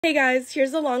Hey guys,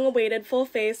 here's the long-awaited full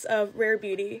face of Rare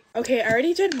Beauty. Okay, I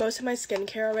already did most of my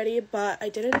skincare already, but I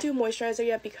didn't do moisturizer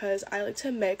yet because I like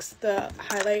to mix the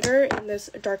highlighter in this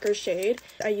darker shade.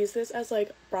 I use this as like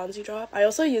bronzy drop. I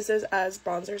also use this as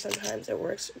bronzer sometimes. It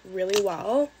works really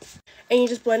well. And you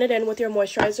just blend it in with your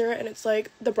moisturizer and it's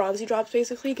like the bronzy drops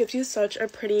basically gives you such a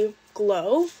pretty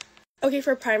glow. Okay,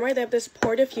 for primer, they have this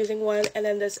pore diffusing one and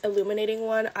then this illuminating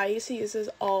one. I used to use this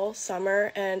all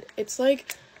summer and it's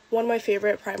like one of my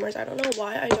favorite primers. I don't know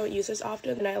why I don't use this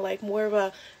often and I like more of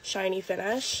a shiny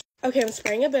finish. Okay, I'm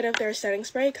spraying a bit of their setting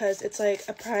spray because it's like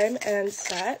a prime and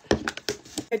set.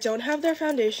 I don't have their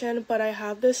foundation, but I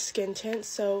have this skin tint,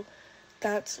 so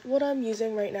that's what I'm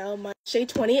using right now, my shade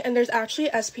 20, and there's actually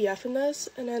SPF in this,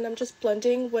 and then I'm just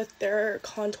blending with their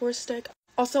contour stick.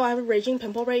 Also, I have a raging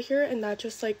pimple right here, and that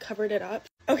just like covered it up.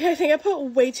 Okay, I think I put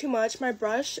way too much. My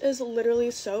brush is literally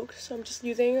soaked, so I'm just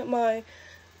using my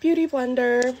beauty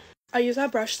blender. I use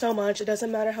that brush so much, it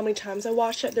doesn't matter how many times I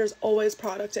wash it, there's always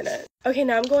product in it. Okay,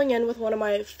 now I'm going in with one of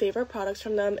my favorite products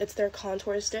from them. It's their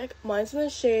contour stick. Mine's in the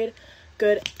shade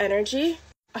Good Energy.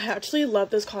 I actually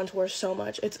love this contour so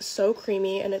much. It's so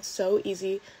creamy and it's so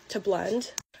easy to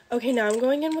blend. Okay, now I'm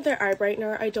going in with their eye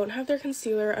brightener. I don't have their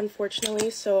concealer,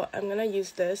 unfortunately, so I'm gonna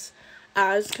use this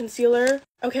as concealer.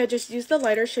 Okay, I just used the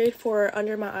lighter shade for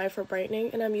under my eye for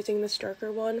brightening, and I'm using this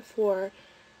darker one for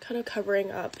kind of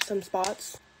covering up some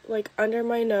spots like under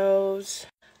my nose.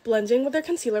 Blending with their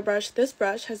concealer brush. This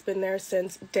brush has been there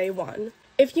since day one.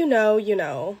 If you know, you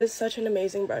know. It's such an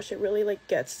amazing brush. It really like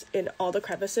gets in all the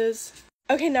crevices.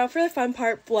 Okay, now for the fun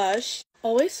part, blush.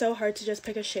 Always so hard to just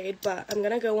pick a shade, but I'm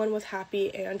gonna go in with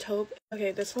Happy and Hope.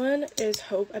 Okay, this one is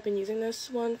Hope. I've been using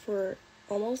this one for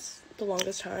almost the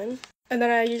longest time. And then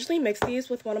I usually mix these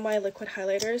with one of my liquid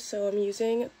highlighters, so I'm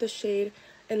using the shade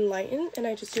Enlighten, and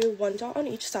I just do one dot on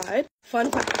each side.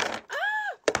 Fun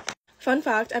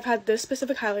fact, I've had this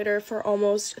specific highlighter for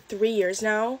almost 3 years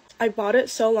now. I bought it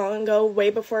so long ago, way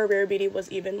before Rare Beauty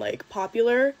was even like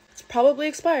popular. It's probably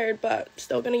expired, but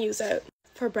still gonna use it.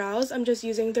 For brows, I'm just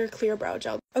using their clear brow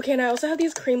gel. Okay, and I also have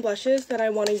these cream blushes that I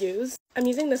want to use. I'm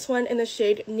using this one in the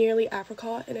shade Nearly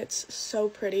Apricot, and it's so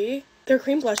pretty. Their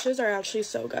cream blushes are actually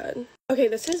so good. Okay,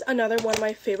 this is another one of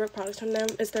my favorite products from them.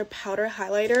 Is their powder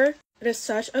highlighter. It is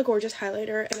such a gorgeous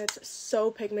highlighter and it's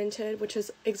so pigmented, which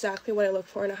is exactly what I look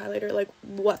for in a highlighter. Like,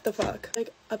 what the fuck?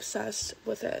 Like, obsessed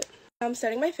with it. I'm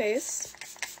setting my face.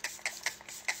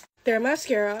 Their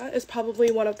mascara is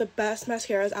probably one of the best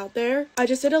mascaras out there. I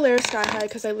just did a layer Sky High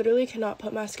because I literally cannot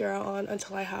put mascara on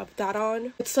until I have that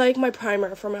on. It's like my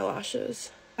primer for my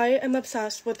lashes. I am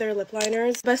obsessed with their lip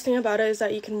liners. The best thing about it is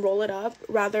that you can roll it up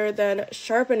rather than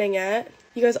sharpening it.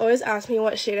 You guys always ask me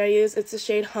what shade I use. It's the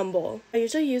shade Humble. I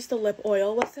usually use the lip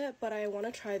oil with it, but I want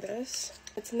to try this.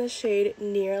 It's in the shade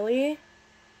Nearly.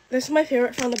 This is my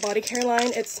favorite from the body care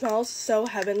line. It smells so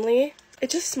heavenly. It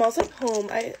just smells like home.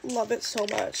 I love it so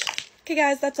much. Okay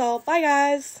guys, that's all. Bye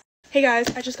guys! Hey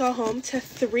guys, I just got home to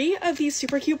 3 of these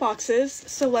super cute boxes,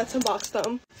 so let's unbox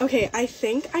them. Okay, I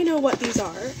think I know what these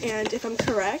are, and if I'm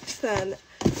correct, then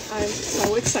I'm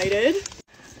so excited.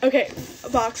 Okay,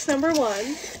 box number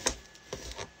 1.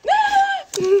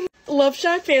 Love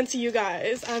Shack Fancy, you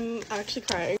guys. I'm actually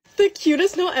crying. The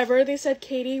cutest note ever. They said,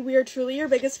 Katie, we are truly your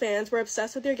biggest fans. We're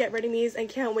obsessed with your Get Ready Me's and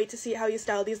can't wait to see how you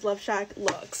style these Love Shack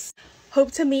looks.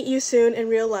 Hope to meet you soon in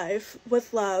real life.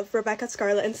 With love, Rebecca,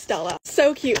 Scarlett, and Stella.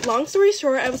 So cute. Long story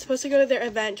short, I was supposed to go to their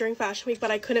event during Fashion Week,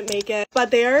 but I couldn't make it. But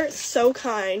they are so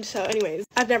kind. So anyways,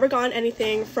 I've never gotten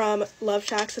anything from Love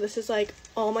Shack, so this is like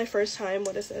all my first time.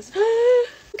 What is this?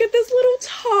 Look at this little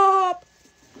top.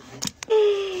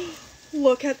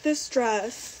 Look at this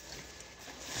dress.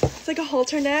 It's like a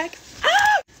halter neck.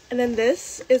 Ah! And then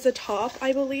this is a top,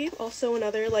 I believe. Also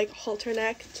another like halter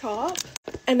neck top.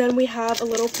 And then we have a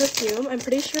little perfume. I'm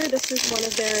pretty sure this is one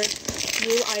of their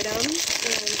new items.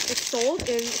 And it's sold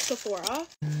in Sephora.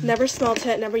 Never smelled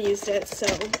it, never used it. So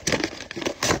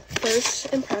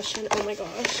first impression, oh my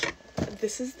gosh.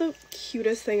 This is the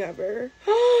cutest thing ever.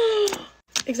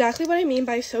 Exactly what I mean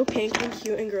by so pink and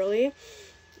cute and girly.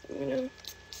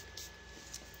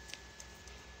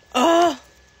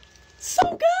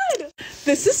 So good!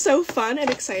 This is so fun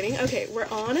and exciting. Okay, we're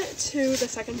on to the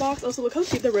second box. Also, look how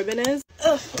cute the ribbon is.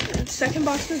 Ugh. Second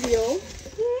box reveal.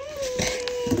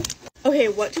 Okay,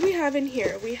 what do we have in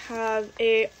here? We have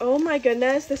a, oh my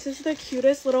goodness, this is the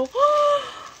cutest little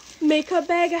makeup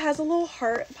bag. It has a little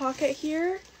heart pocket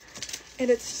here. And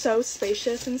it's so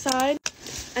spacious inside.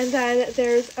 And then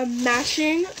there's a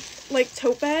matching, like,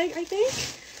 tote bag, I think.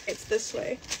 It's this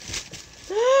way.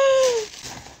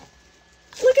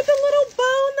 Look at the little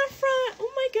bow in the front.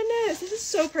 Oh my goodness. This is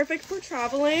so perfect for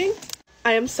traveling.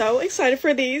 I am so excited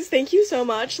for these. Thank you so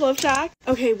much, Love Shack.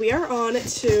 Okay, we are on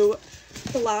to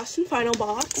the last and final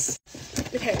box.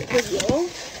 Okay, reveal.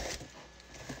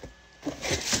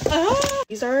 Ah!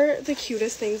 These are the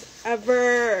cutest things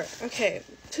ever. Okay,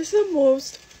 this is the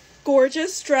most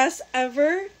gorgeous dress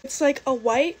ever. It's like a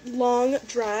white long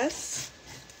dress.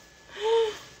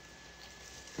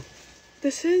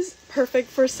 This is perfect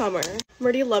for summer. I'm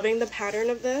already loving the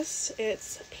pattern of this.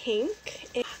 It's pink.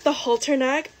 And the halter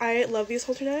neck. I love these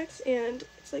halter necks, and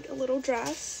it's like a little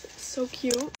dress. It's so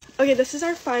cute. Okay, this is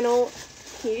our final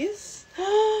piece.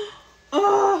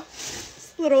 Oh,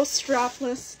 this little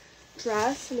strapless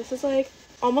dress, and this is like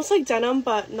almost like denim,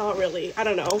 but not really. I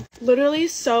don't know. Literally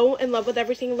so in love with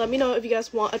everything. Let me know if you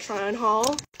guys want a try on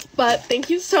haul. But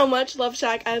thank you so much, Love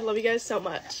Shack. I love you guys so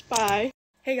much. Bye.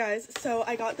 Hey guys, so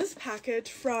I got this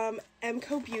package from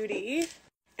Emco Beauty,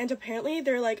 and apparently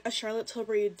they're like a Charlotte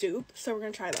Tilbury dupe, so we're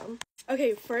gonna try them.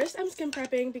 Okay, first I'm skin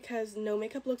prepping because no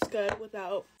makeup looks good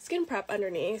without skin prep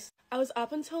underneath. I was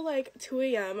up until like 2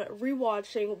 a.m.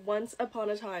 rewatching Once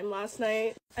Upon a Time last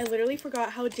night. I literally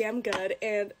forgot how damn good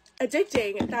and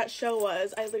addicting that show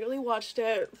was. I literally watched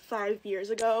it 5 years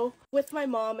ago with my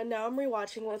mom, and now I'm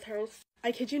rewatching with her.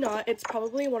 I kid you not, it's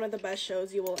probably one of the best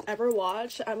shows you will ever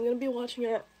watch. I'm gonna be watching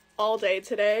it all day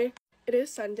today. It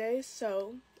is Sunday,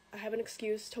 so I have an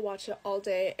excuse to watch it all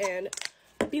day and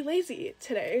be lazy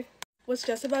today. Was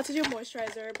just about to do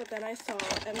moisturizer, but then I saw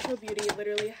Emco Beauty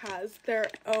literally has their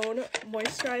own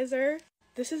moisturizer.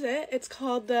 This is it. It's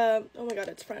called the, oh my god,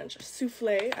 it's French,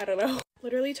 souffle, I don't know.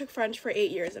 Literally took French for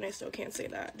 8 years and I still can't say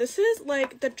that. This is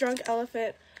like the drunk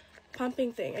elephant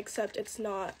pumping thing, except it's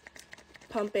not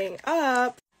pumping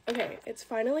up. Okay, it's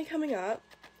finally coming up.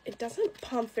 It doesn't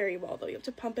pump very well though. You have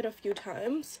to pump it a few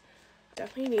times.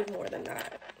 Definitely need more than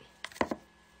that.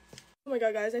 Oh my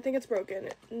god, guys, I think it's broken.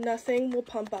 Nothing will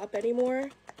pump up anymore.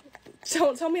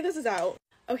 Don't tell me this is out.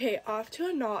 Okay, off to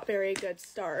a not very good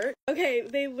start. Okay,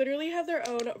 they literally have their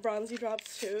own bronzy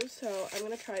drops too, so I'm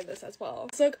gonna try this as well.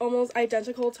 It's like almost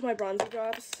identical to my bronzy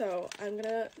drops, so I'm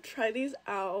gonna try these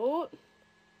out.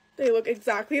 They look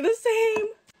exactly the same.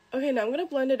 Okay, now I'm gonna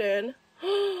blend it in.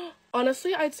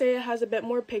 Honestly, I'd say it has a bit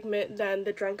more pigment than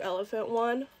the Drunk Elephant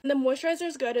one. And the moisturizer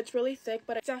is good. It's really thick,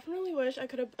 but I definitely wish I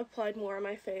could have applied more on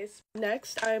my face.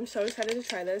 Next, I am so excited to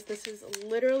try this. This is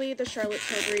literally the Charlotte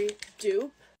Tilbury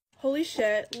dupe. Holy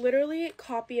shit, literally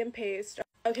copy and paste.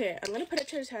 Okay, I'm gonna put it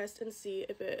to the test and see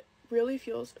if it really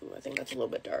feels, ooh, I think that's a little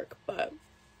bit dark, but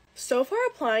so far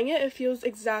applying it, it feels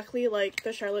exactly like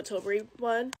the Charlotte Tilbury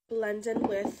one. Blending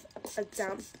with a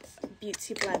damp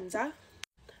beauty blender.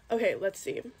 Okay, let's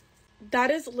see.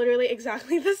 That is literally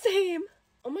exactly the same.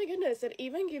 Oh my goodness, it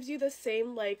even gives you the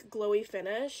same like glowy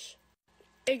finish.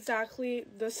 Exactly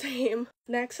the same.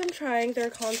 Next, I'm trying their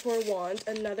contour wand,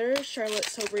 another Charlotte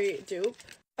Tilbury dupe.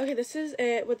 Okay, this is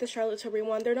it with the Charlotte Tilbury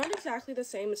one. They're not exactly the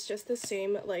same, it's just the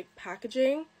same like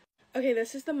packaging. Okay,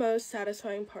 this is the most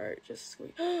satisfying part. Just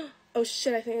squeeze. Oh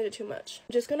shit, I think I did too much.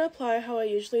 I'm just gonna apply how I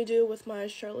usually do with my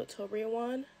Charlotte Tilbury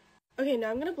one. Okay,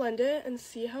 now I'm gonna blend it and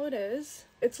see how it is.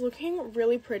 It's looking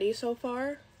really pretty so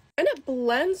far. And it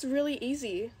blends really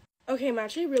easy. Okay, I'm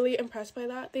actually really impressed by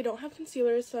that. They don't have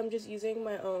concealers, so I'm just using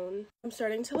my own. I'm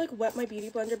starting to like wet my beauty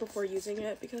blender before using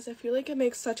it because I feel like it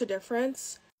makes such a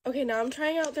difference. Okay, now I'm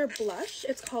trying out their blush.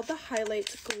 It's called the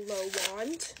Highlight Glow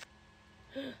Wand.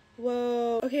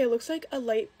 Whoa. Okay, it looks like a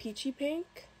light peachy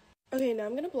pink. Okay, now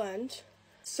I'm gonna blend.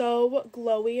 So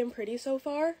glowy and pretty so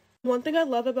far. One thing I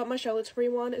love about my Charlotte Tilbury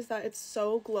one is that it's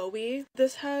so glowy.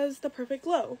 This has the perfect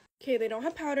glow. Okay, they don't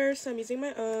have powder, so I'm using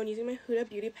my own, using my Huda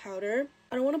Beauty powder.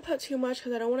 I don't want to put too much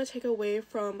because I don't want to take away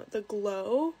from the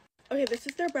glow. Okay, this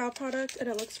is their brow product and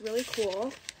it looks really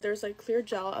cool. There's like clear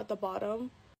gel at the bottom.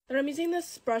 Then I'm using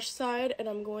this brush side and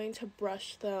I'm going to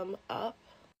brush them up.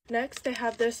 Next, they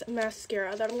have this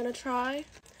mascara that I'm going to try.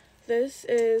 This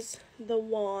is the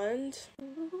wand.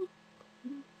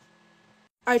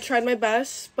 I tried my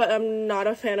best, but I'm not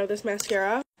a fan of this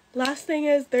mascara. Last thing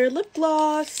is their lip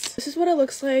gloss. This is what it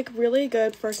looks like. Really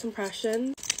good first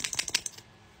impression.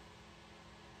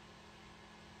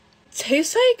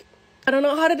 Tastes like, I don't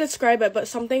know how to describe it, but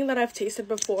something that I've tasted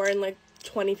before in like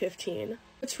 2015.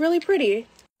 It's really pretty.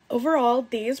 Overall,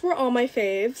 these were all my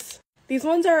faves. These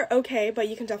ones are okay, but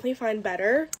you can definitely find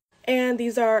better. And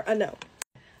these are a no.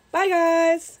 Bye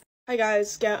guys! Hi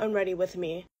guys, get unready with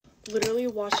me. Literally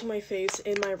washing my face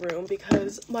in my room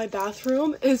because my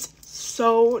bathroom is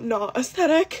so not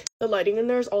aesthetic. The lighting in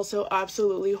there is also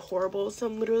absolutely horrible, so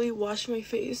I'm literally washing my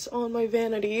face on my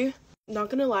vanity. Not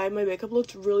gonna lie, my makeup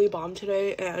looked really bomb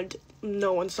today and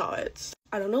no one saw it.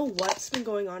 I don't know what's been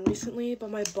going on recently,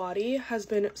 but my body has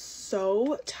been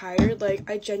so tired. Like,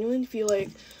 I genuinely feel like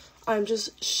I'm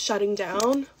just shutting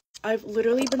down. I've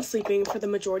literally been sleeping for the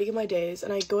majority of my days,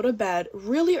 and I go to bed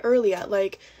really early at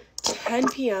like 10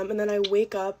 p.m. and then I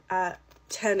wake up at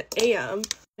 10 a.m.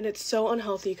 and it's so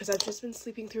unhealthy because I've just been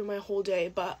sleeping through my whole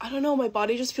day. But I don't know, my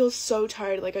body just feels so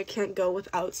tired, like I can't go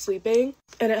without sleeping.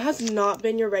 And it has not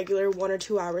been your regular 1 or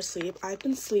 2 hour sleep. I've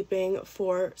been sleeping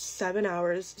for 7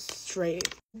 hours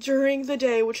straight during the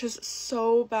day, which is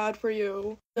so bad for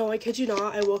you. No, I kid you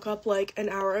not, I woke up like an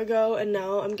hour ago and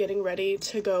now I'm getting ready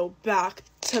to go back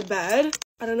to bed.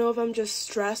 I don't know if I'm just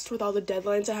stressed with all the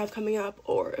deadlines I have coming up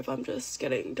or if I'm just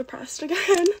getting depressed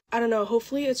again. I don't know,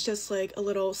 hopefully it's just like a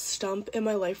little stump in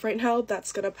my life right now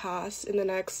that's gonna pass in the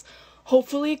next,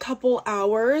 hopefully, couple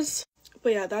hours.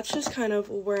 But yeah, that's just kind of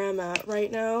where I'm at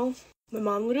right now. My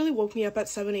mom literally woke me up at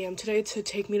 7 a.m. today to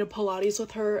take me to Pilates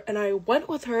with her, and I went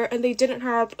with her and they didn't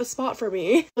have a spot for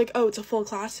me. Like, oh, it's a full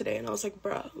class today. And I was like,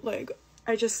 bruh, like,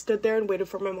 I just stood there and waited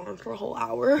for my mom for a whole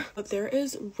hour. But there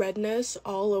is redness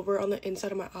all over on the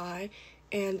inside of my eye,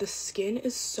 and the skin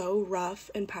is so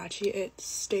rough and patchy. It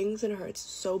stings and hurts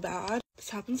so bad.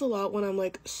 This happens a lot when I'm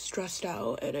like stressed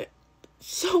out, and it's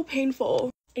so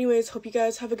painful. Anyways, hope you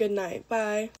guys have a good night.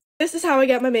 Bye. This is how I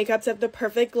get my makeup to have the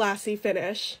perfect glassy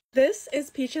finish. This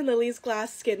is Peach and Lily's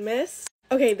Glass Skin Mist.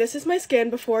 Okay, this is my skin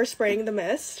before spraying the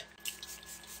mist.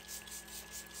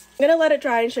 I'm gonna let it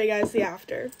dry and show you guys the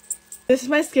after. This is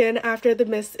my skin after the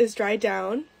mist is dried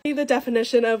down. See the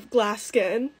definition of glass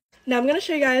skin. Now I'm gonna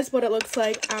show you guys what it looks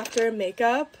like after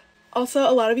makeup. Also,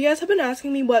 a lot of you guys have been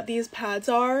asking me what these pads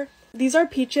are. These are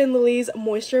Peach and Lily's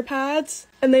moisture pads,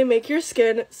 and they make your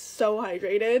skin so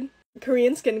hydrated.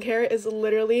 Korean skincare is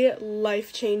literally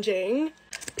life-changing.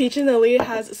 Peach and Lily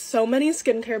has so many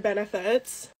skincare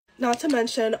benefits. Not to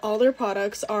mention, all their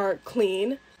products are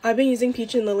clean. I've been using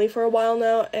Peach and Lily for a while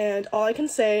now, and all I can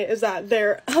say is that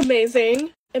they're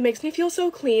amazing. It makes me feel so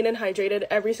clean and hydrated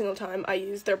every single time I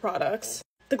use their products.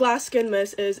 The Glass Skin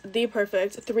Mist is the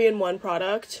perfect 3-in-1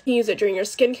 product. You can use it during your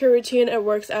skincare routine. It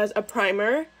works as a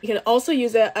primer. You can also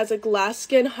use it as a glass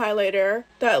skin highlighter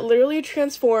that literally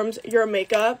transforms your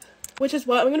makeup, which is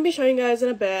what I'm going to be showing you guys in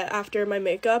a bit after my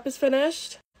makeup is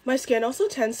finished. My skin also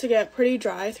tends to get pretty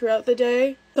dry throughout the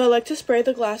day, so I like to spray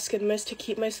the Glass Skin Mist to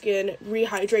keep my skin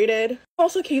rehydrated. It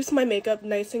also keeps my makeup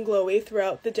nice and glowy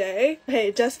throughout the day.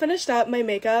 Okay, just finished up my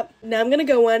makeup. Now I'm going to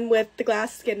go in with the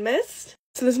Glass Skin Mist.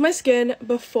 So this is my skin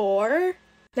before.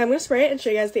 Now I'm going to spray it and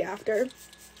show you guys the after.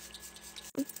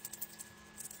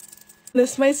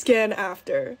 This is my skin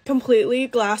after. Completely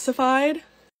glassified.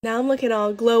 Now I'm looking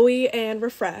all glowy and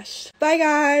refreshed. Bye,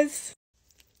 guys!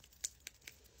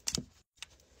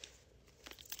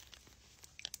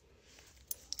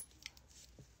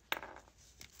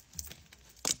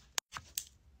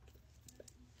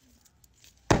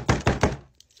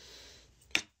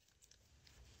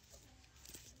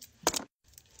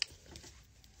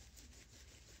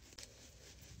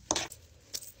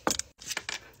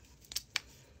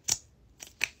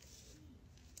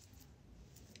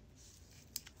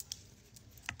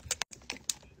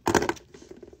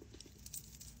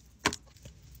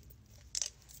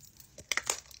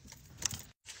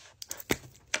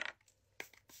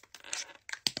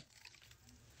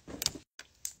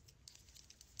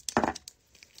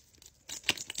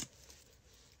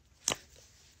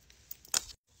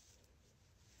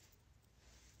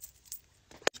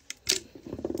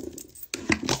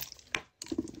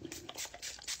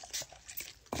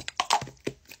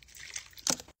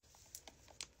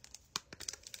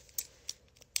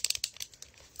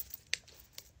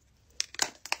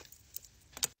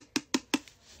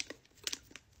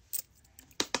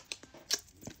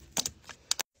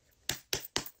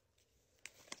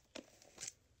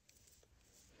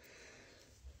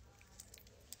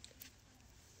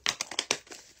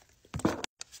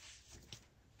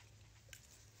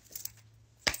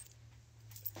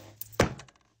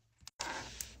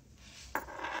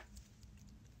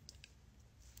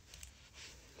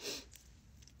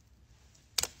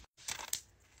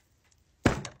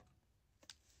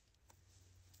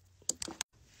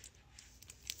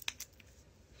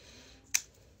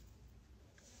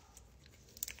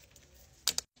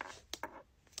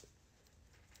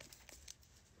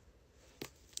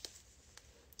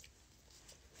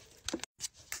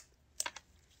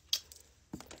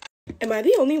 Am I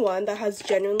the only one that has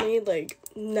genuinely, like,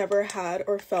 never had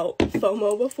or felt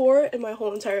FOMO before in my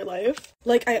whole entire life?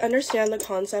 Like, I understand the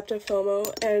concept of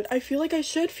FOMO, and I feel like I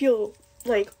should feel,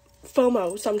 like,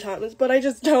 FOMO sometimes, but I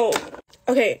just don't.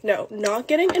 Okay, no, not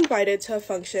getting invited to a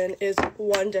function is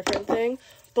one different thing,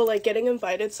 but like getting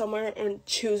invited somewhere and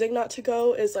choosing not to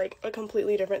go is like a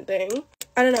completely different thing.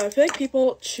 I don't know, I feel like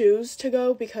people choose to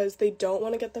go because they don't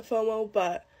want to get the FOMO,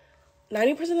 but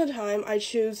 90% of the time I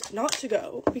choose not to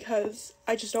go because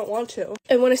I just don't want to.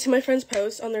 And when I see my friends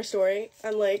post on their story,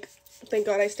 I'm like, thank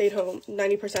God I stayed home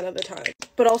 90% of the time.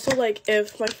 But also, like,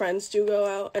 if my friends do go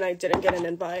out and I didn't get an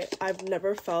invite, I've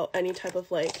never felt any type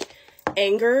of like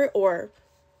anger or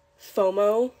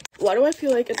FOMO. Why do I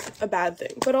feel like it's a bad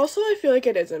thing? But also I feel like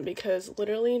it isn't, because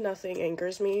literally nothing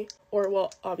angers me, or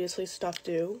well, obviously stuff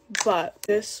do, but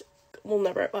this will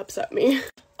never upset me.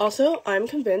 Also, I'm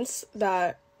convinced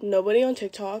that nobody on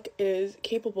TikTok is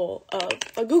capable of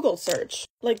a Google search.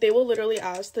 Like, they will literally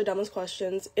ask the dumbest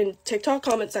questions in TikTok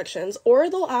comment sections, or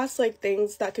they'll ask like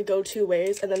things that could go two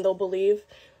ways and then they'll believe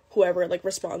whoever like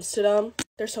responds to them.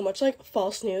 There's so much like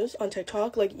false news on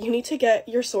TikTok. Like, you need to get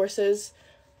your sources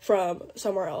from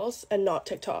somewhere else and not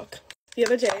TikTok. The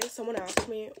other day, someone asked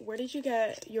me, where did you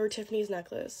get your Tiffany's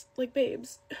necklace? Like,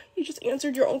 babes, you just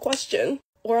answered your own question.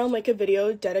 Or I'll make a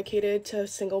video dedicated to a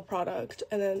single product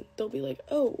and then they'll be like,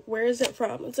 oh, where is it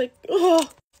from? It's like,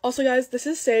 oh. Also, guys, this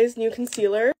is Say's new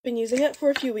concealer. Been using it for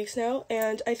a few weeks now,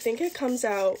 and I think it comes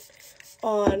out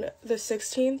on the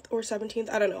 16th or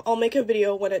 17th. I don't know. I'll make a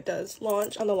video when it does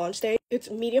launch, on the launch day. It's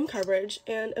medium coverage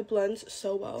and it blends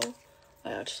so well.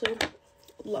 I actually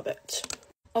love it.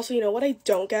 Also, you know what I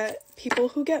don't get? People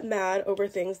who get mad over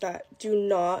things that do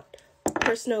not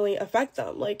personally affect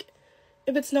them. Like,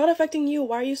 if it's not affecting you,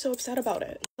 why are you so upset about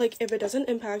it? Like, if it doesn't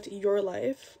impact your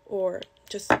life or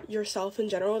just yourself in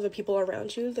general, the people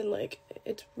around you, then like,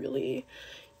 it's really,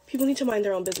 people need to mind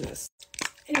their own business.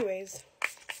 Anyways,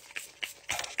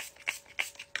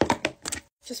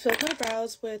 just filled my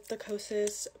brows with the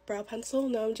Kosas brow pencil.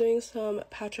 Now I'm doing some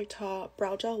Patrick Ta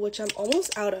brow gel, which I'm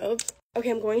almost out of. Okay,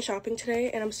 I'm going shopping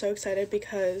today and I'm so excited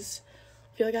because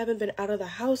I feel like I haven't been out of the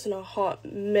house in a hot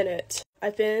minute.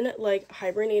 I've been like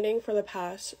hibernating for the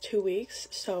past 2 weeks,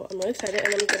 so I'm really excited,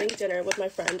 and I'm getting dinner with my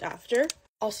friend after.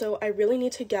 Also, I really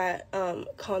need to get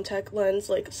contact lens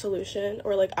like solution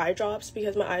or like eye drops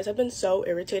because my eyes have been so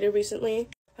irritated recently.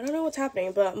 I don't know what's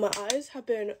happening, but my eyes have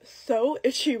been so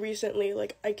itchy recently.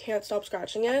 Like, I can't stop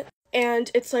scratching it.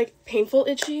 And it's like painful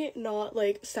itchy, not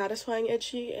like satisfying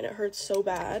itchy, and it hurts so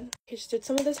bad. I just did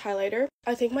some of this highlighter.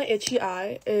 I think my itchy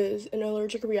eye is an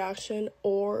allergic reaction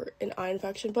or an eye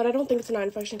infection, but I don't think it's an eye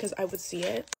infection because I would see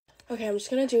it. Okay, I'm just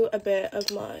gonna do a bit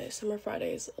of my Summer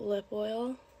Fridays lip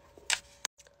oil.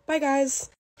 Bye, guys.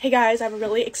 Hey guys, I have a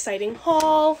really exciting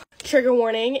haul. Trigger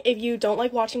warning, if you don't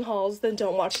like watching hauls, then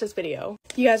don't watch this video.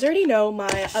 You guys already know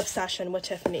my obsession with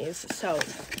Tiffany's, so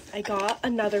I got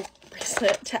another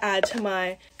bracelet to add to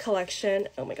my collection.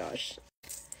 Oh my gosh.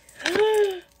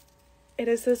 It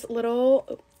is this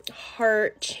little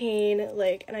heart chain,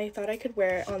 like, and I thought I could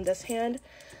wear it on this hand.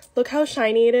 Look how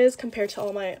shiny it is compared to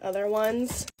all my other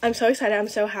ones. I'm so excited. I'm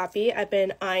so happy. I've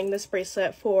been eyeing this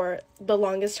bracelet for the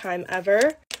longest time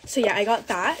ever. So yeah, I got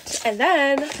that. And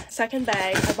then, second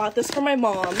bag, I bought this for my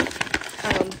mom,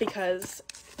 because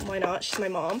why not? She's my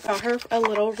mom. Got her a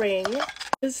little ring.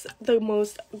 This is the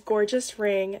most gorgeous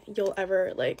ring you'll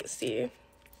ever, like, see.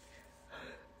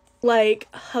 Like,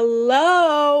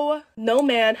 hello! No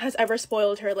man has ever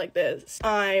spoiled her like this.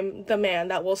 I'm the man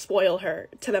that will spoil her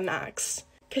to the max.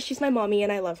 Because she's my mommy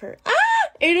and I love her. Ah!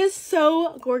 It is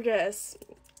so gorgeous.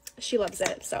 She loves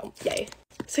it, so yay.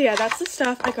 So yeah, that's the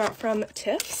stuff I got from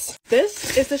Tiff's.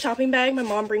 This is the shopping bag my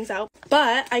mom brings out.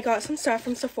 But I got some stuff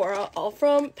from Sephora, all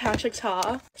from Patrick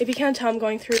Ta. If you can't tell, I'm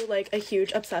going through like a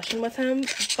huge obsession with him.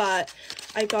 But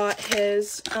I got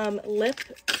his lip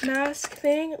mask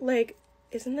thing. Like,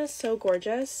 isn't this so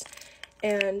gorgeous?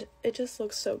 And it just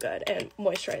looks so good and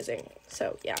moisturizing.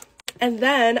 So yeah. And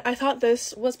then I thought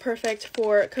this was perfect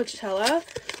for Coachella.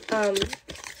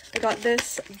 I got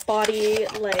this body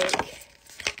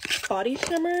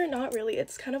shimmer. Not really.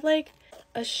 It's kind of like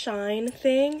a shine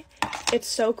thing. It's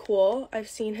so cool. I've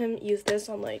seen him use this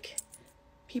on like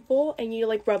people, and you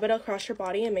like rub it across your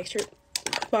body and makes your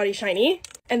body shiny.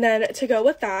 And then to go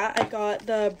with that, I got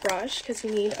the brush because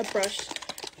you need a brush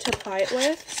to apply it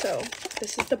with. So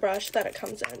this is the brush that it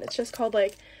comes in. It's just called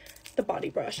like the body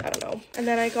brush. I don't know. And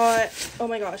then I got, oh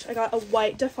my gosh, I got a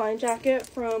white Define jacket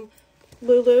from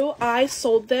Lulu. I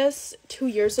sold this 2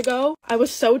 years ago. I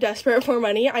was so desperate for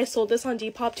money. I sold this on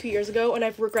Depop 2 years ago and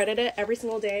I've regretted it every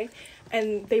single day,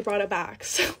 and they brought it back,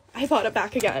 so I bought it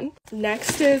back again.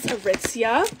 Next is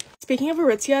Aritzia. Speaking of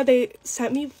Aritzia, they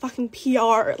sent me fucking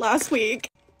PR last week.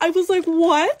 I was like,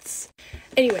 what?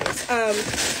 Anyways, I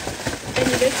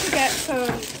needed to get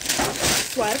some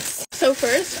sweats. So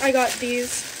first I got these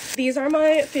These are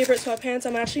my favorite sweatpants.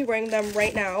 I'm actually wearing them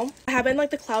right now. I have in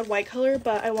like the cloud white color,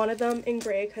 but I wanted them in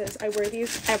gray because I wear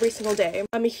these every single day.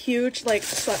 I'm a huge like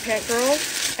sweatpant girl.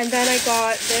 And then I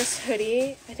got this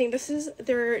hoodie. I think this is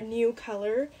their new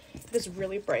color. It is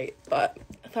really bright, but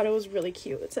I thought it was really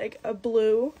cute. It's like a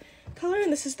blue color,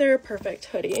 and this is their perfect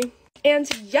hoodie. And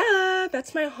yeah,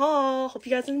 that's my haul. Hope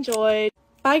you guys enjoyed.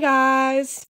 Bye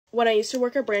guys. When I used to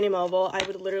work at Brandy Melville, I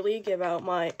would literally give out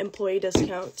my employee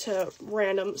discount to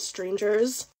random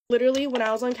strangers. Literally, when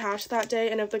I was on cash that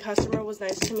day, and if the customer was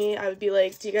nice to me, I would be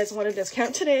like, do you guys want a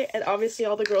discount today? And obviously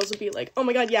all the girls would be like, oh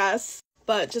my god, yes.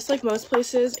 But just like most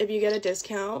places, if you get a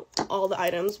discount, all the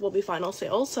items will be final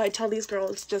sale. So I tell these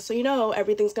girls, just so you know,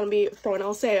 everything's gonna be thrown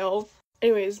on sale.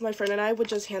 Anyways, my friend and I would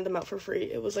just hand them out for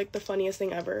free. It was like the funniest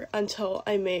thing ever until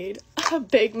I made a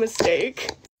big mistake.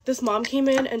 This mom came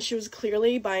in and she was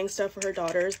clearly buying stuff for her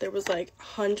daughters. There was like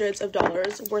hundreds of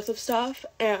dollars worth of stuff,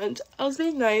 and I was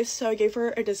being nice, so I gave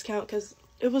her a discount because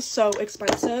it was so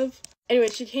expensive. Anyway,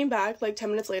 she came back like 10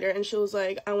 minutes later and she was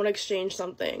like, I want to exchange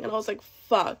something. And I was like,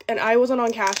 fuck. And I wasn't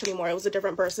on cash anymore. It was a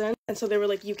different person. And so they were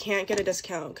like, you can't get a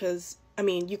discount because, I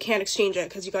mean, you can't exchange it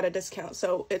because you got a discount.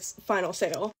 So it's final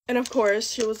sale. And of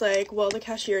course, she was like, well, the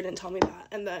cashier didn't tell me that.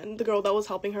 And then the girl that was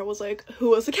helping her was like, who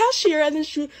was the cashier? And then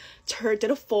she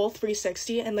did a full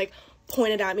 360 and like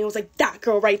pointed at me and was like, that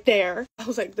girl right there. I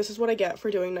was like, this is what I get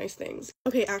for doing nice things.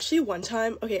 Okay, actually one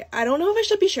time, okay, I don't know if I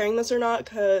should be sharing this or not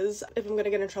because if I'm gonna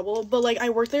get in trouble, but like I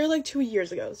worked there like 2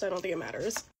 years ago, so I don't think it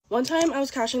matters. One time I was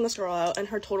cashing this girl out and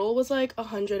her total was like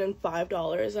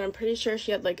 $105, and I'm pretty sure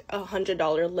she had like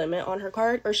 $100 limit on her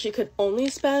card, or she could only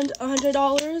spend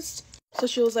 $100. So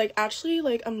she was like, actually,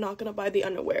 like, I'm not gonna buy the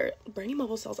underwear. Brandy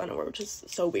Melville sells underwear, which is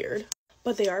so weird.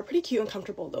 But they are pretty cute and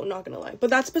comfortable though, not gonna lie. But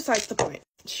that's besides the point.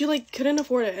 She like couldn't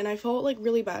afford it and I felt like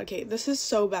really bad. Okay, this is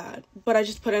so bad. But I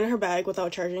just put it in her bag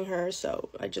without charging her, so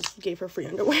I just gave her free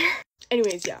underwear.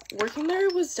 Anyways, yeah, working there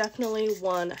was definitely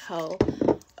one hell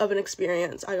of an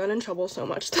experience. I got in trouble so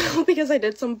much though because I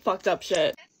did some fucked up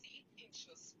shit.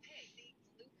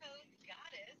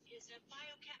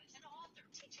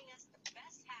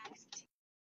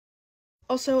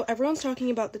 Also, everyone's talking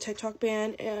about the TikTok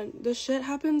ban, and this shit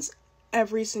happens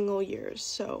every single year,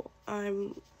 so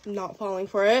I'm not falling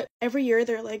for it. Every year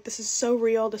they're like, this is so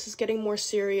real, this is getting more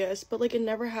serious, but like it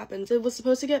never happens. It was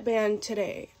supposed to get banned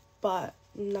today, but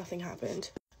nothing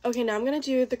happened. Okay, now I'm gonna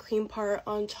do the cream part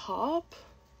on top.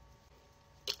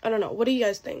 I don't know, what do you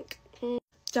guys think?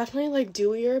 Definitely like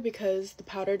dewier because the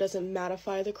powder doesn't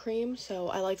mattify the cream, so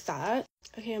I like that.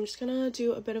 Okay, I'm just gonna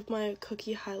do a bit of my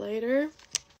cookie highlighter.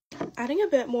 Adding a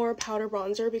bit more powder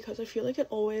bronzer because I feel like it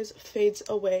always fades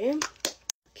away.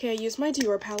 Okay, I used my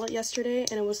Dior palette yesterday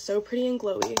and it was so pretty and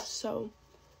glowy, so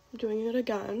I'm doing it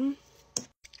again.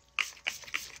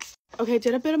 Okay, I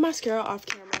did a bit of mascara off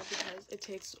camera because it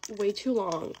takes way too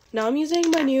long. Now I'm using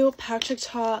my new Patrick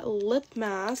Ta lip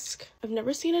mask. I've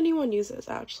never seen anyone use this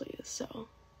actually, so.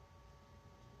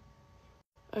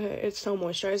 Okay, it's so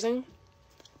moisturizing.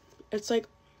 It's like,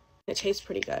 it tastes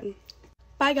pretty good.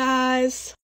 Bye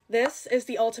guys! This is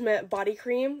the ultimate body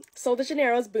cream. Sol de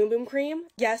Janeiro's Boom Boom Cream.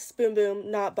 Yes, Boom Boom,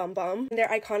 not Bum Bum. Their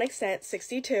iconic scent,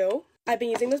 62. I've been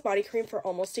using this body cream for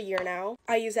almost a year now.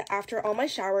 I use it after all my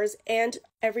showers and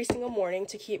every single morning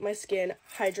to keep my skin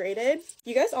hydrated.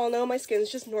 You guys all know my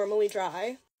skin's just normally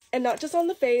dry. And not just on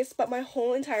the face, but my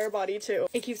whole entire body too.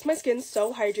 It keeps my skin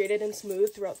so hydrated and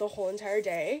smooth throughout the whole entire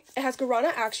day. It has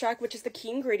guarana extract, which is the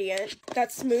key ingredient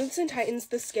that smooths and tightens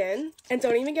the skin. And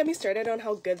don't even get me started on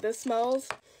how good this smells.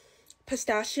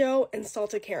 Pistachio and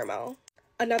salted caramel.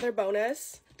 Another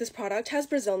bonus, this product has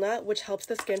Brazil nut, which helps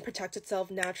the skin protect itself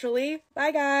naturally.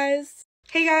 Bye guys!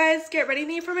 Hey guys, get ready with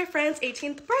me for my friend's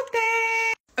 18th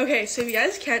birthday! Okay, so if you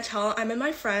guys can't tell, I'm in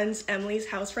my friend's Emily's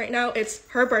house right now. It's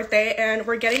her birthday and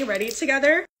we're getting ready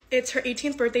together. It's her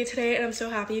 18th birthday today and I'm so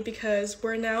happy because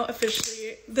we're now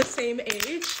officially the same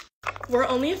age. We're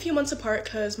only a few months apart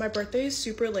because my birthday is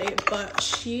super late, but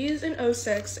she's in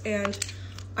 06 and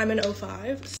I'm in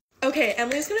 05. Okay,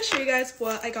 Emily's gonna show you guys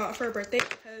what I got for her birthday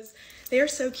because they are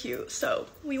so cute, so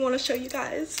we want to show you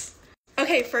guys.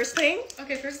 Okay, first thing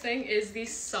is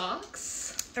these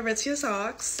socks. Aritzia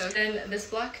socks. So then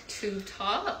this black tube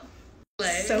top.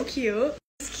 So cute.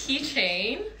 This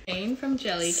keychain from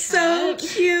Jellycat. So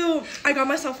cute. I got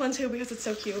myself one too because it's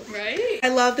so cute. Right? I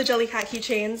love the Jellycat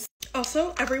keychains.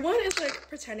 Also, everyone is like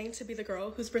pretending to be the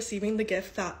girl who's receiving the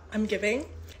gift that I'm giving.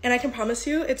 And I can promise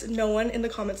you it's no one in the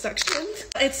comment section.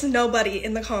 It's nobody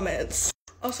in the comments.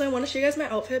 Also, I want to show you guys my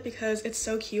outfit because it's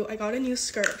so cute. I got a new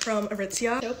skirt from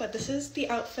Aritzia. But this is the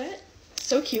outfit.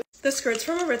 So cute. The skirt's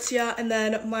from Aritzia, and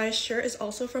then my shirt is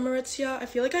also from Aritzia. I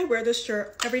feel like I wear this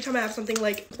shirt every time I have something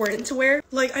like important to wear.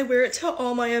 Like I wear it to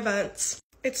all my events.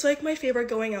 It's like my favorite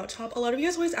going out top. A lot of you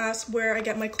guys always ask where I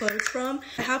get my clothes from.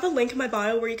 I have a link in my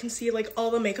bio where you can see like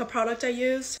all the makeup product I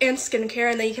use and skincare,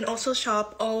 and then you can also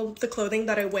shop all the clothing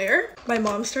that I wear. My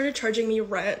mom started charging me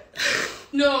rent.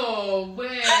 No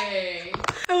way.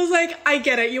 I was like, I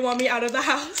get it, you want me out of the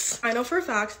house. I know for a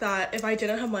fact that if I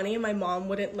didn't have money, my mom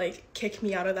wouldn't like kick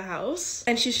me out of the house.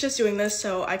 And she's just doing this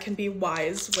so I can be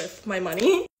wise with my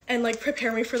money and like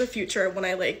prepare me for the future when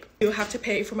I like do have to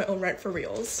pay for my own rent for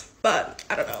reals. But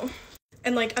I don't know.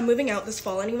 And like I'm moving out this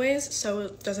fall anyways, so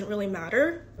it doesn't really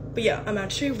matter. But yeah, I'm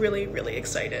actually really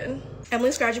excited.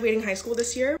 Emily's graduating high school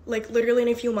this year, like literally in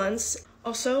a few months.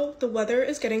 Also, the weather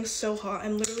is getting so hot.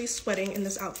 I'm literally sweating in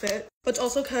this outfit. But it's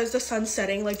also because the sun's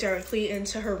setting like directly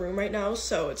into her room right now,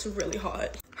 so it's really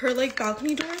hot. Her like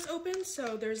balcony door is open,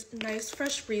 so there's nice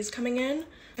fresh breeze coming in,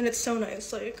 and it's so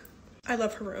nice. Like, I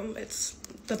love her room. It's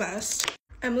the best.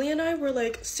 Emily and I were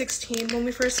like 16 when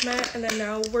we first met, and then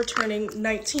now we're turning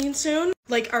 19 soon.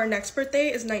 Like, our next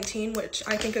birthday is 19, which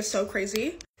I think is so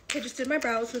crazy. I just did my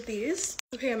brows with these.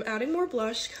 Okay, I'm adding more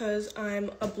blush because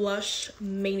I'm a blush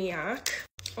maniac.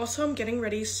 Also, I'm getting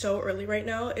ready so early right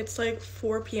now. It's like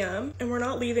 4 p.m. and we're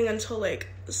not leaving until like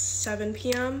 7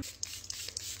 p.m.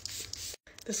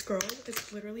 This girl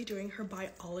is literally doing her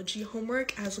biology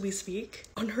homework as we speak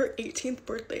on her 18th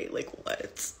birthday. Like,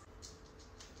 what?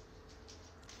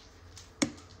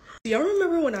 Do y'all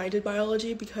remember when I did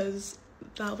biology? Because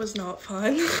that was not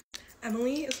fun.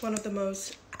 Emily is one of the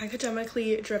most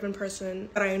academically driven person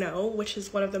that I know, which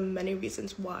is one of the many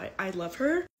reasons why I love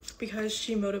her, because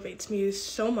she motivates me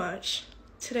so much.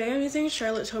 Today I'm using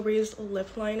Charlotte Tilbury's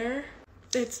lip liner.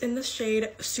 It's in the shade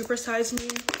Supersize Me,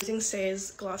 using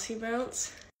Say's Glossy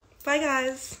Bounce. Bye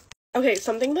guys! Okay,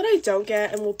 something that I don't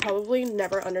get and will probably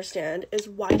never understand is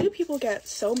why do people get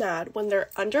so mad when their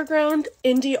underground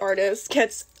indie artist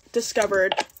gets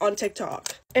discovered on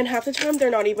TikTok? And half the time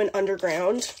they're not even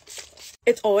underground.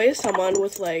 It's always someone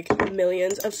with like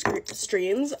millions of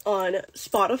streams on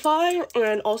Spotify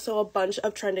and also a bunch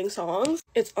of trending songs.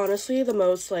 It's honestly the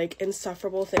most like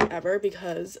insufferable thing ever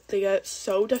because they get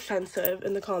so defensive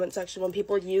in the comment section when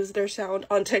people use their sound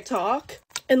on TikTok.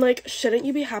 And like, shouldn't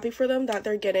you be happy for them that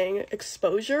they're getting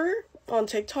exposure on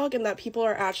TikTok and that people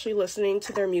are actually listening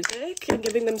to their music and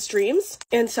giving them streams?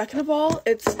 And second of all,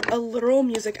 it's a literal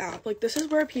music app. Like, this is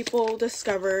where people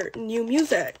discover new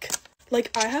music. Like,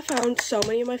 I have found so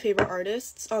many of my favorite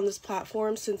artists on this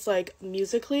platform since, like,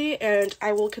 Musically, and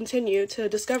I will continue to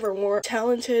discover more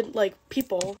talented, like,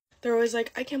 people. They're always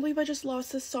like, I can't believe I just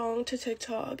lost this song to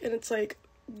TikTok, and it's, like,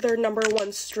 their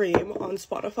 #1 stream on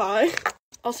Spotify.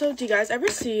 Also, do you guys ever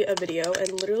see a video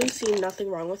and literally see nothing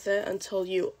wrong with it until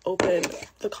you open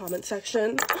the comment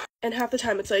section? And half the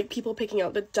time it's like people picking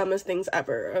out the dumbest things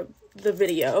ever of the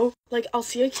video. Like, I'll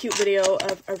see a cute video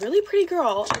of a really pretty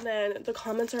girl and then the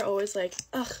comments are always like,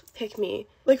 ugh, pick me.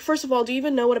 Like, first of all, do you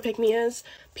even know what a pick me is?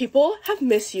 People have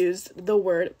misused the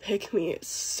word pick me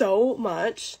so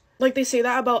much. Like, they say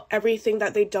that about everything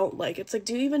that they don't like. It's like,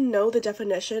 do you even know the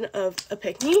definition of a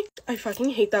pick-me? I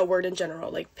fucking hate that word in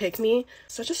general. Like, pick-me.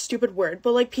 Such a stupid word.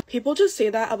 But, like, people just say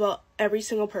that about every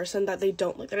single person that they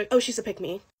don't like. They're like, oh, she's a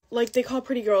pick-me. Like, they call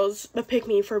pretty girls a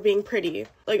pick-me for being pretty.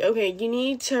 Like, okay, you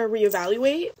need to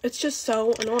reevaluate. It's just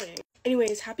so annoying.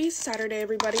 Anyways, happy Saturday,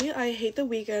 everybody. I hate the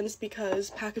weekends because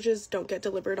packages don't get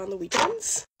delivered on the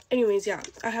weekends. Anyways, yeah,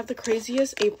 I have the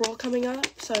craziest April coming up,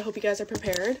 so I hope you guys are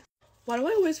prepared. Why do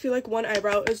I always feel like one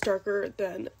eyebrow is darker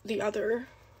than the other?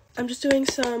 I'm just doing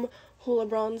some Hoola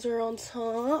bronzer on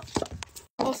top.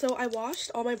 Also, I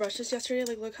washed all my brushes yesterday.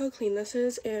 Like, look how clean this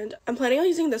is. And I'm planning on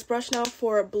using this brush now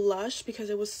for blush because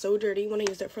it was so dirty when I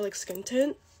used it for, like, skin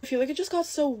tint. I feel like it just got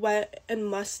so wet and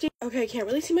musty. Okay, I can't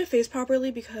really see my face properly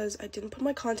because I didn't put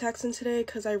my contacts in today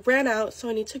because I ran out, so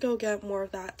I need to go get more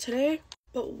of that today.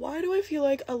 But why do I feel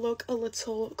like I look a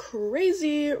little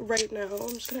crazy right now?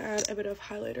 I'm just gonna add a bit of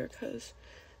highlighter because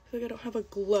I feel like I don't have a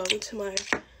glow to my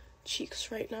cheeks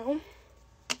right now.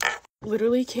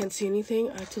 Literally can't see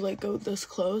anything. I have to like go this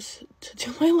close to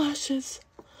do my lashes.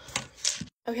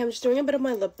 Okay, I'm just doing a bit of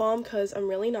my lip balm because I'm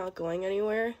really not going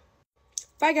anywhere.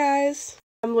 Bye, guys.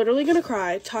 I'm literally gonna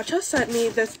cry. Tatcha sent me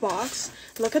this box.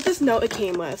 Look at this note it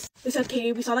came with. It said,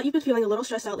 Katie, we saw that you've been feeling a little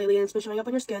stressed out lately and it's been showing up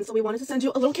on your skin, so we wanted to send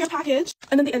you a little care package.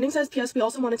 And then the ending says, P.S. we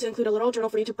also wanted to include a little journal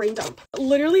for you to brain dump.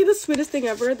 Literally the sweetest thing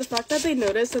ever. The fact that they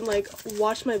noticed and like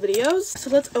watch my videos.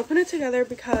 So let's open it together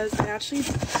because I actually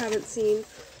haven't seen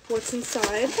what's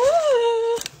inside.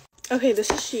 Ah! Okay,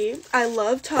 this is she. I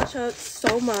love Tatcha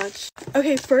so much.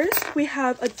 Okay, first we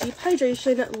have a deep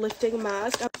hydration lifting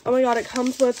mask. Oh my god, it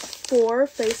comes with 4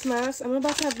 face masks. I'm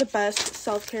about to have the best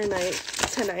self-care night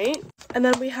tonight. And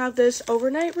then we have this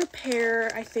overnight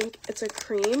repair. I think it's a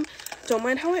cream. Don't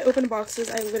mind how I open boxes.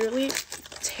 I literally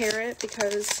tear it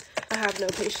because I have no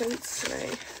patience.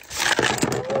 And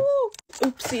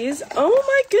oopsies. Oh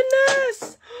my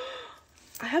goodness!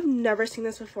 I have never seen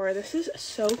this before. This is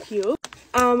so cute.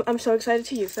 I'm so excited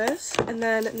to use this. And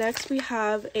then next we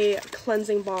have a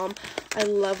cleansing balm. I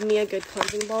love me a good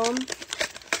cleansing balm.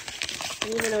 I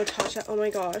don't even know Tatcha. Oh my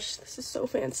gosh, this is so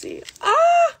fancy.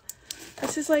 Ah!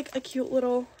 This is like a cute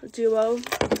little duo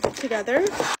together.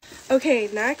 Okay,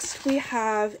 next we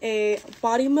have a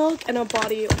body milk and a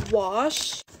body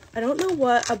wash. I don't know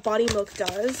what a body milk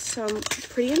does, so I'm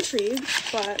pretty intrigued,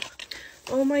 but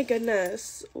oh my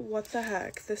goodness, what the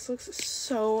heck? This looks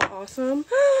so awesome.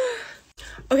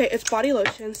 Okay, it's body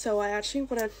lotion, so I actually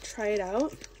want to try it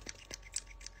out.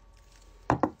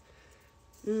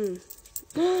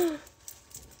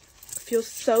 Feels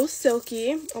so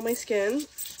silky on my skin.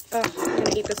 Ugh, I'm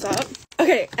gonna eat this up.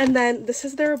 Okay, and then this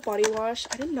is their body wash.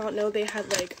 I did not know they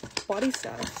had like body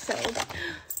stuff, so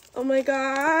oh my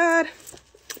god.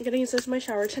 I'm gonna use this in my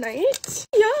shower tonight.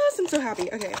 Yes, I'm so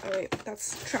happy. Okay, oh wait,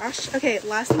 that's trash. Okay,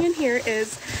 last thing in here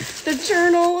is the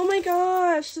journal. Oh my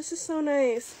gosh, this is so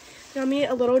nice. Got me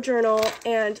a little journal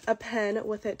and a pen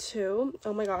with it too.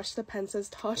 Oh my gosh, the pen says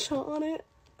Tatcha on it.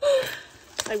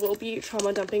 I will be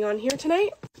trauma dumping on here tonight.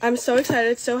 I'm so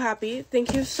excited, so happy.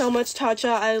 Thank you so much, Tatcha.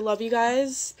 I love you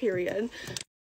guys, period.